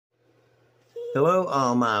Hello,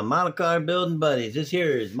 all my model car building buddies. This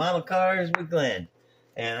here is Model Cars with Glenn.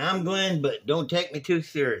 And I'm Glenn, but don't take me too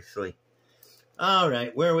seriously. All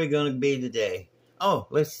right, where are we going to be today? Oh,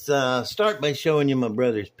 let's start by showing you my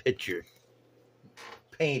brother's picture.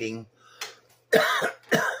 Painting.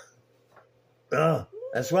 Oh,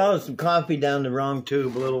 I swallowed some coffee down the wrong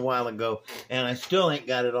tube a little while ago, and I still ain't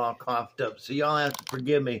got it all coughed up. So y'all have to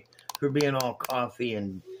forgive me for being all coffee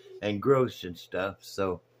and gross and stuff.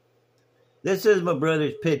 So this is my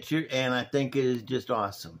brother's picture, and I think it is just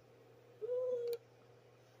awesome.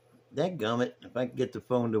 Dadgummit, if I can get the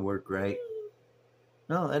phone to work right.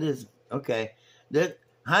 No, that is, okay.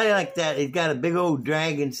 I like that. It's got a big old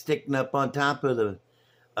dragon sticking up on top of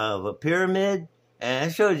a pyramid. And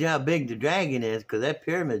that shows you how big the dragon is, because that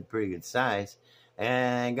pyramid's pretty good size.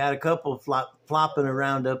 And got a couple flopping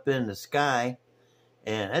around up in the sky.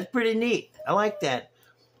 And that's pretty neat. I like that.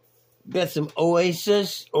 Got some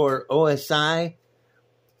Oasis or OSI.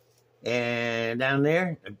 And down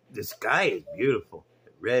there, the sky is beautiful.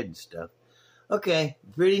 Red and stuff. Okay,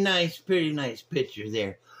 pretty nice picture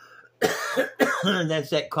there. That's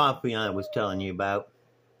that coffee I was telling you about.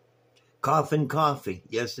 Coffin coffee.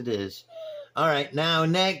 Yes, it is. All right, now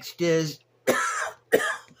next is...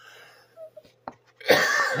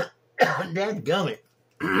 Dadgummit.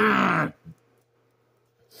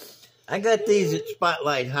 I got these at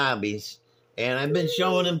Spotlight Hobbies, and I've been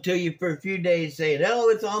showing them to you for a few days, saying, oh,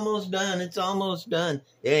 it's almost done, it's almost done.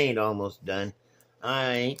 It ain't almost done.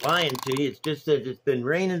 I ain't lying to you. It's just that it's been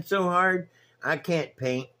raining so hard, I can't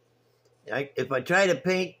paint. If I try to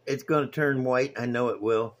paint, it's going to turn white. I know it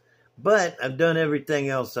will. But I've done everything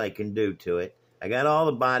else I can do to it. I got all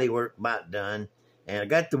the body work about done. And I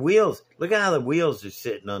got the wheels. Look at how the wheels are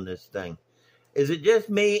sitting on this thing. Is it just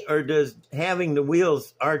me, or does having the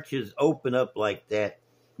wheels arches open up like that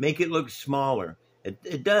make it look smaller?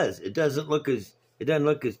 It does. It doesn't look as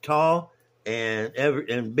tall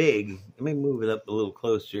and big. Let me move it up a little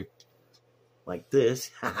closer, like this.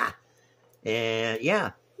 And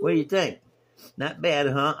yeah, what do you think? Not bad,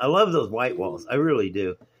 huh? I love those white walls. I really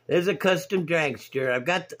do. There's a custom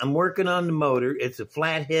dragster. I'm working on the motor. It's a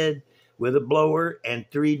flathead with a blower and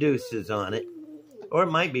 3 deuces on it, or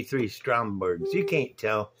it might be 3 Strombergs. You can't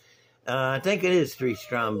tell. I think it is 3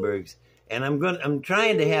 Strombergs. And I'm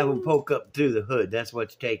trying to have them poke up through the hood. That's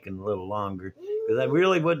what's taking a little longer, because I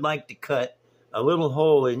really would like to cut a little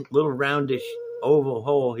hole in, little roundish oval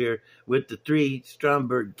hole here with the 3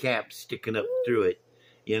 Stromberg caps sticking up through it.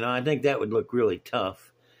 You know, I think that would look really tough.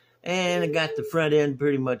 And I got the front end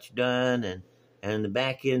pretty much done, and the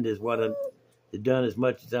back end is what I've done as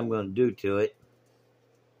much as I'm going to do to it.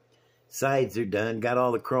 Sides are done. Got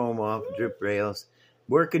all the chrome off, drip rails.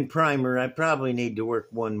 Working primer. I probably need to work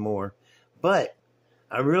one more. But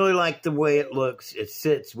I really like the way it looks. It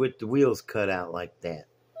sits with the wheels cut out like that.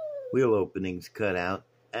 Wheel openings cut out.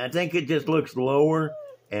 And I think it just looks lower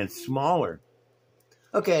and smaller.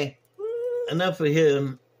 Okay, enough of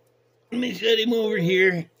him. Let me set him over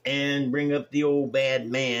here and bring up the old bad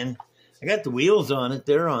man. I got the wheels on it.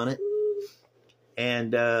 They're on it.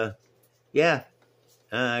 And, yeah.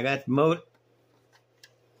 I got the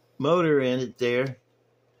motor in it there.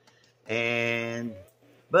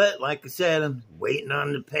 But like I said, I'm waiting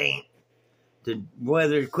on the paint. The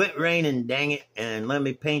weather quit raining, dang it, and let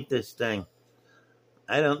me paint this thing.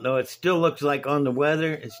 I don't know. It still looks like on the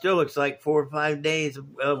weather, it still looks like 4 or 5 days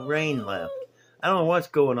of rain left. I don't know what's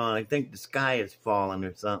going on. I think the sky is falling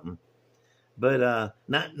or something. But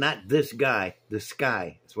not this guy. The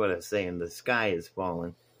sky is what I'm saying. The sky is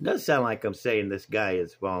falling. It does sound like I'm saying this guy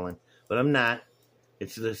is falling, but I'm not.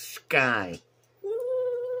 It's the sky.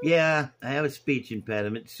 Yeah, I have a speech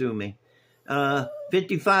impediment. Sue me.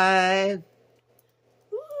 55.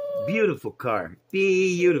 Beautiful car.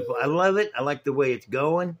 Beautiful. I love it. I like the way it's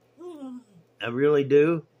going. I really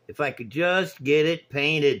do. If I could just get it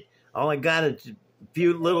painted. All I got is a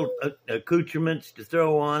few little accoutrements to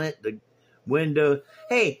throw on it. The window.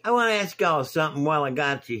 Hey, I want to ask y'all something while I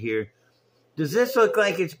got you here. Does this look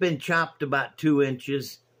like it's been chopped about 2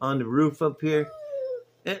 inches on the roof up here?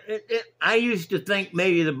 I used to think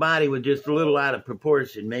maybe the body was just a little out of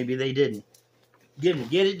proportion. Maybe they didn't get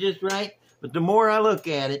it just right. But the more I look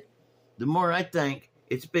at it, the more I think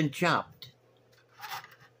it's been chopped.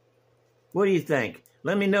 What do you think?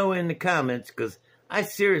 Let me know in the comments, because I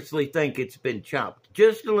seriously think it's been chopped.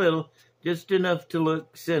 Just a little, just enough to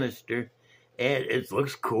look sinister. And it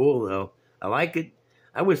looks cool, though. I like it.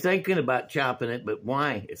 I was thinking about chopping it, but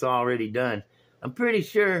why? It's already done. I'm pretty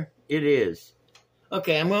sure it is.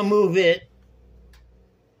 Okay, I'm going to move it.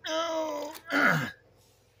 Oh.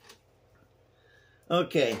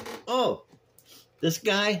 Okay. Oh, this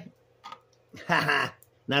guy, Haha,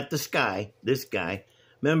 not the sky, this guy.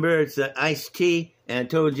 Remember, it's an iced tea, and I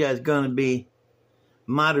told you I was going to be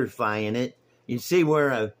modifying it. You see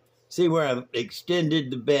where I've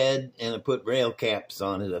extended the bed, and I put rail caps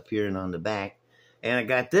on it up here and on the back. And I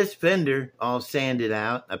got this fender all sanded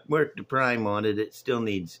out. I worked the prime on it. It still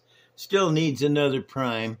needs another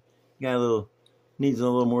prime. Needs a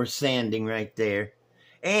little more sanding right there.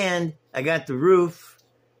 And I got the roof.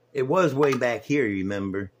 It was way back here, you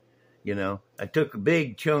remember. You know, I took a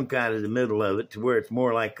big chunk out of the middle of it to where it's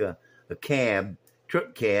more like a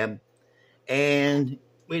truck cab. And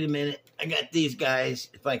wait a minute, I got these guys,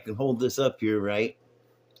 if I can hold this up here right.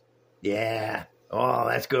 Yeah. Oh,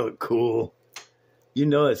 that's going to look cool. You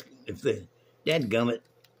know, if the dadgummit,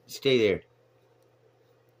 stay there.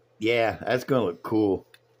 Yeah, that's going to look cool.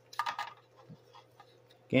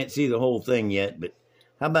 Can't see the whole thing yet, but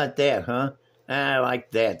how about that, huh? I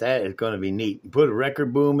like that. That is going to be neat. Put a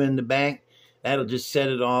record boom in the back. That'll just set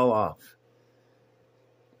it all off.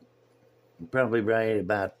 Probably right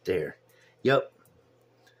about there. Yep.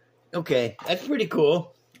 Okay, that's pretty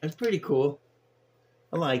cool. That's pretty cool.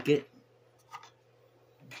 I like it.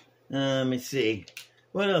 Let me see.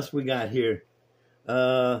 What else we got here?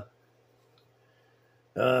 Dead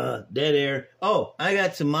air. Oh, I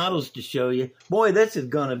got some models to show you. Boy, this is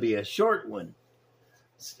going to be a short one.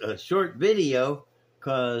 A short video,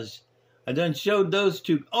 because I done showed those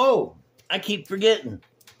two. Oh, I keep forgetting.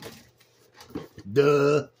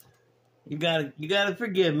 Duh. You gotta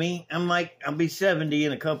forgive me. I'll be 70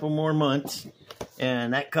 in a couple more months,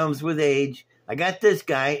 and that comes with age. I got this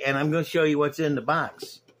guy, and I'm going to show you what's in the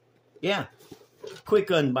box. Yeah, quick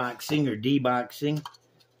unboxing or deboxing,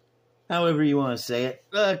 however you want to say it.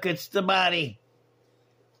 Look, it's the body.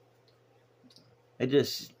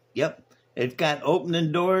 Yep, it's got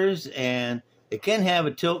opening doors, and it can have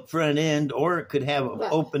a tilt front end, or it could have an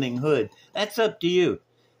opening hood. That's up to you.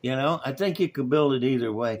 You know, I think you could build it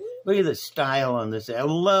either way. Look at the style on this. I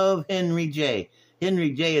love Henry J.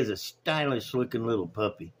 Henry J is a stylish looking little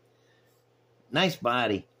puppy. Nice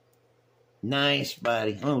body. Nice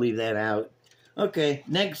body. I'm going to leave that out. Okay,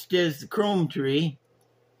 next is the Chrome Tree.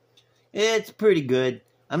 It's pretty good.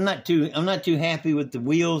 I'm not too happy with the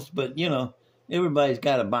wheels, but you know, everybody's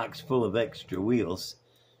got a box full of extra wheels.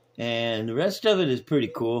 And the rest of it is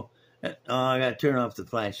pretty cool. Oh, I got to turn off the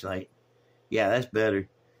flashlight. Yeah, that's better.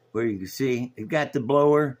 Where you can see, it got the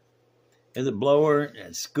blower, and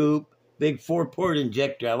a scoop, big 4-port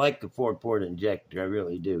injector. I like the 4-port injector, I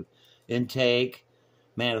really do. Intake,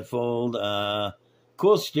 manifold,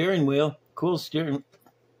 cool steering wheel, cool steering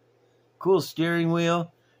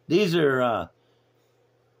wheel. These are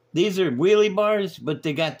wheelie bars, but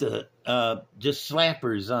they got the just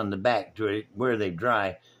slappers on the back to where they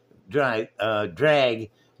drag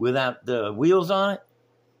without the wheels on it.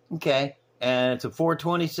 Okay. And it's a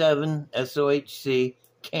 427 SOHC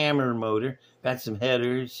camera motor. Got some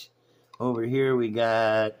headers. Over here we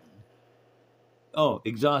got,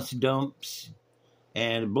 exhaust dumps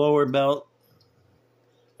and a blower belt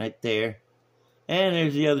right there. And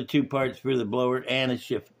there's the other two parts for the blower and a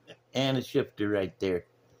shifter right there.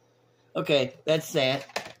 Okay, that's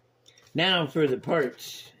that. Now for the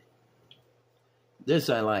parts. This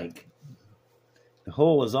I like. The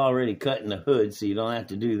hole is already cut in the hood, so you don't have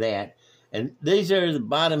to do that. And these are the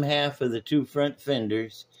bottom half of the two front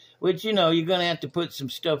fenders, which, you know, you're going to have to put some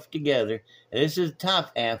stuff together. And this is the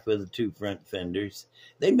top half of the two front fenders.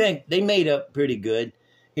 They made up pretty good.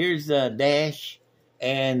 Here's the dash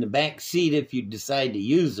and the back seat if you decide to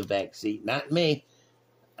use the back seat. Not me.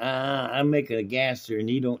 I'm making a gasser, and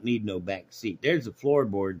you don't need no back seat. There's the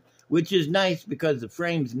floorboard, which is nice because the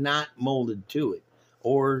frame's not molded to it,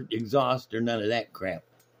 or exhaust, or none of that crap.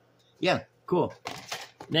 Yeah, cool.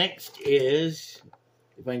 Next is,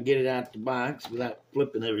 if I can get it out the box without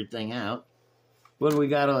flipping everything out, what do we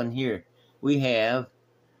got on here? We have,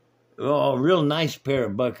 a real nice pair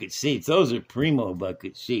of bucket seats. Those are Primo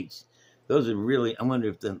bucket seats. Those are really, I wonder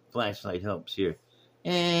if the flashlight helps here.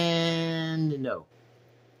 And no.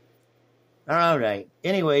 All right.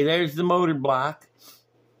 Anyway, there's the motor block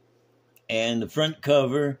and the front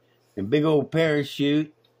cover and big old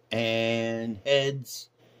parachute and heads.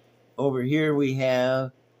 Over here we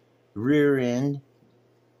have rear end.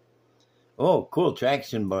 Oh, cool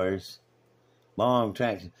traction bars. Long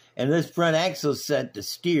traction. And this front axle set to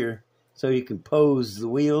steer so you can pose the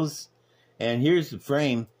wheels. And here's the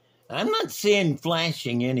frame. I'm not seeing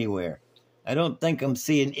flashing anywhere. I don't think I'm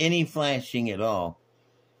seeing any flashing at all.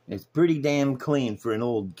 It's pretty damn clean for an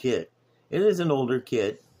old kit. It is an older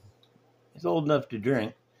kit. It's old enough to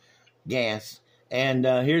drink gas. And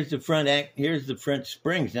here's the front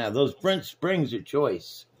springs. Now, those front springs are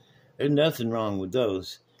choice. There's nothing wrong with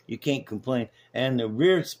those. You can't complain. And the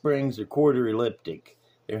rear springs are quarter elliptic.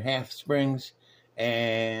 They're half springs.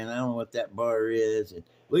 And I don't know what that bar is. And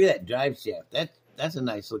look at that drive shaft. That's a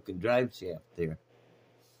nice looking drive shaft there.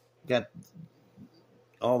 Got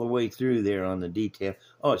all the way through there on the detail.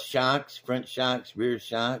 Oh, shocks, front shocks, rear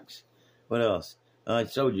shocks. What else? Oh, I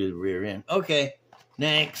showed you the rear end. Okay,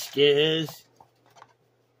 next is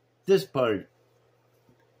this part.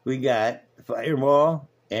 We got firewall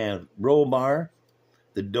and roll bar,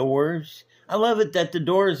 the doors. I love it that the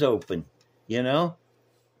doors open, you know?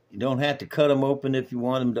 You don't have to cut them open if you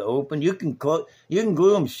want them to open. You can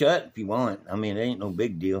glue them shut if you want. I mean, it ain't no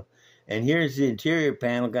big deal. And here's the interior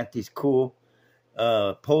panel. Got these cool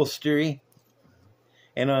upholstery.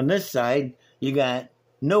 And on this side, you got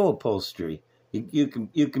no upholstery. You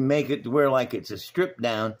can make it to where like it's a strip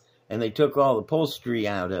down, and they took all the upholstery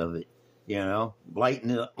out of it. You know,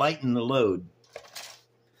 lighten the load.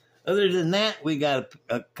 Other than that, we got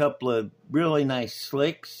a couple of really nice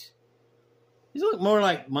slicks. These look more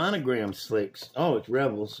like monogram slicks. Oh, it's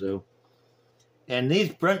Rebel, so. And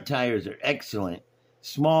these front tires are excellent.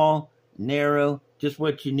 Small, narrow, just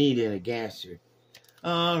what you need in a gasser.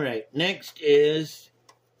 All right, next is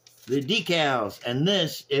the decals. And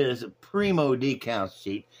this is a primo decal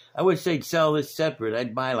sheet. I wish they'd sell this separate.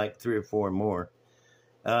 I'd buy like 3 or 4 more.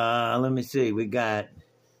 Let me see. We got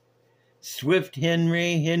Swift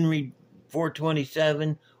Henry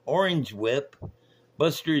 427, Orange Whip,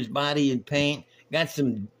 Buster's Body and Paint. Got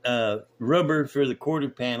some rubber for the quarter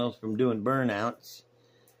panels from doing burnouts.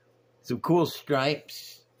 Some cool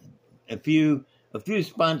stripes. A few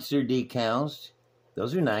sponsor decals.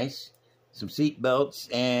 Those are nice. Some seat belts,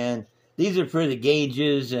 and these are for the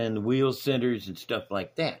gauges and the wheel centers and stuff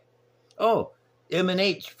like that. Oh,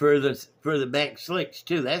 M&H for the back slicks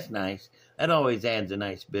too. That's nice. That always adds a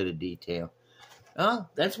nice bit of detail. Oh,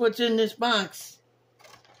 that's what's in this box.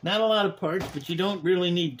 Not a lot of parts, but you don't really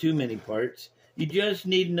need too many parts. You just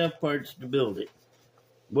need enough parts to build it.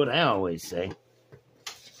 What I always say.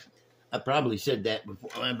 I probably said that before.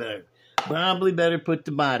 I probably better put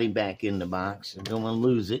the body back in the box. I don't want to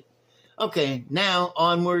lose it. Okay, now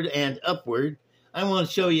onward and upward. I want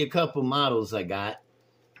to show you a couple models I got.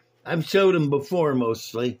 I've showed them before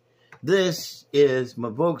mostly. This is my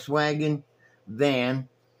Volkswagen van,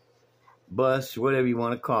 bus, whatever you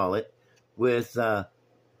want to call it, with, oh,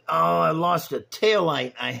 I lost a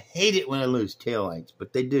taillight. I hate it when I lose taillights,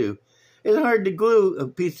 but they do. It's hard to glue a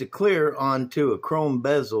piece of clear onto a chrome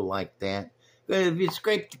bezel like that. If you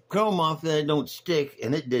scrape the chrome off, then it don't stick,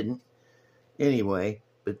 and it didn't. Anyway,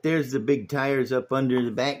 but there's the big tires up under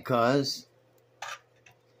the back cause.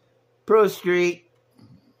 Pro Street.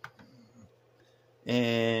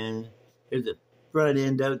 And there's the front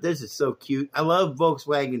end of it. This is so cute. I love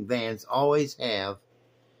Volkswagen vans. Always have.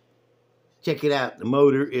 Check it out. The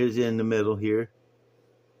motor is in the middle here.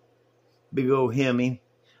 Big old Hemi.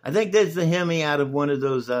 I think that's the Hemi out of one of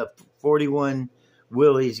those 41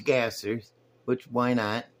 Willys gassers. Which, why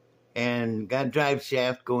not? And got a drive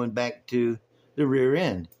shaft going back to the rear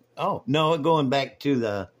end. Oh, no, going back to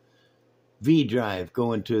the V-drive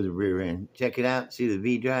going to the rear end. Check it out. See the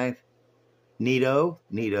V-drive? Neato,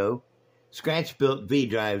 neato. Scratch-built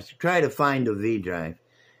V-drives. Try to find a V-drive.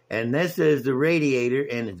 And this is the radiator,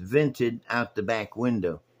 and it's vented out the back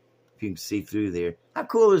window. If you can see through there. How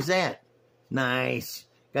cool is that? Nice.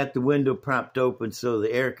 Got the window propped open so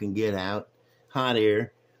the air can get out. Hot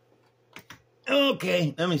air.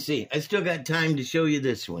 Okay, let me see. I still got time to show you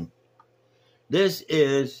this one. This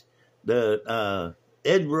is the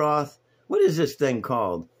Ed Roth. What is this thing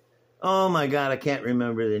called? Oh my God, I can't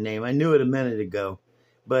remember the name. I knew it a minute ago.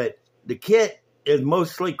 But the kit is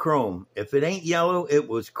mostly chrome. If it ain't yellow, it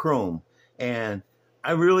was chrome. And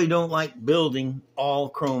I really don't like building all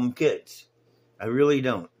chrome kits. I really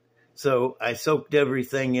don't. So I soaked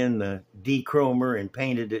everything in the D-chromer and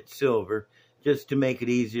painted it silver just to make it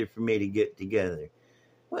easier for me to get together.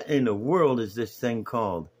 What in the world is this thing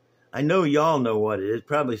called? I know y'all know what it is.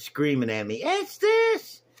 Probably screaming at me, it's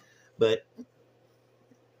this! But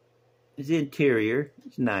it's the interior.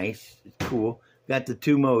 It's nice. It's cool. Got the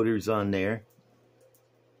 2 motors on there.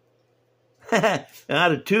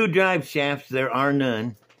 Out of 2 drive shafts, there are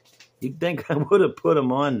none. You'd think I would have put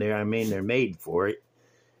them on there. I mean, they're made for it.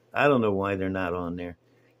 I don't know why they're not on there.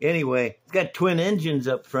 Anyway, it's got twin engines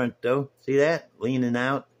up front, though. See that? Leaning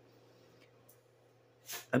out.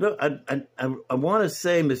 I want to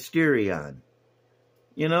say Mysterion.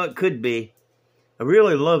 You know, it could be. I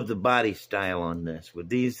really love the body style on this with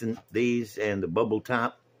these and the bubble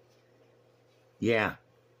top. Yeah.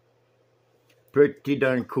 Pretty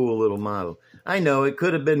darn cool little model. I know it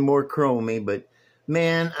could have been more chromy, but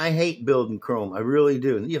Man, I hate building chrome. I really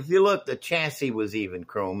do. If you look, the chassis was even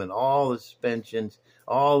chrome and all the suspensions,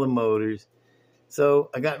 all the motors. So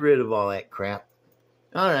I got rid of all that crap.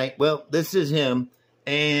 All right, well, this is him.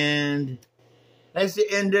 And that's the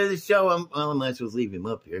end of the show. I might as well leave him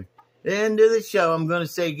up here. The end of the show, I'm going to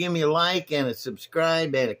say give me a like and a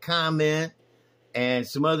subscribe and a comment and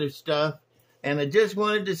some other stuff. And I just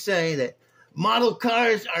wanted to say that model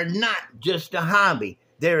cars are not just a hobby.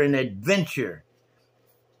 They're an adventure.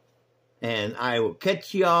 And I will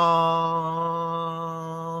catch y'all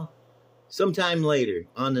sometime later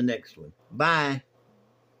on the next one. Bye.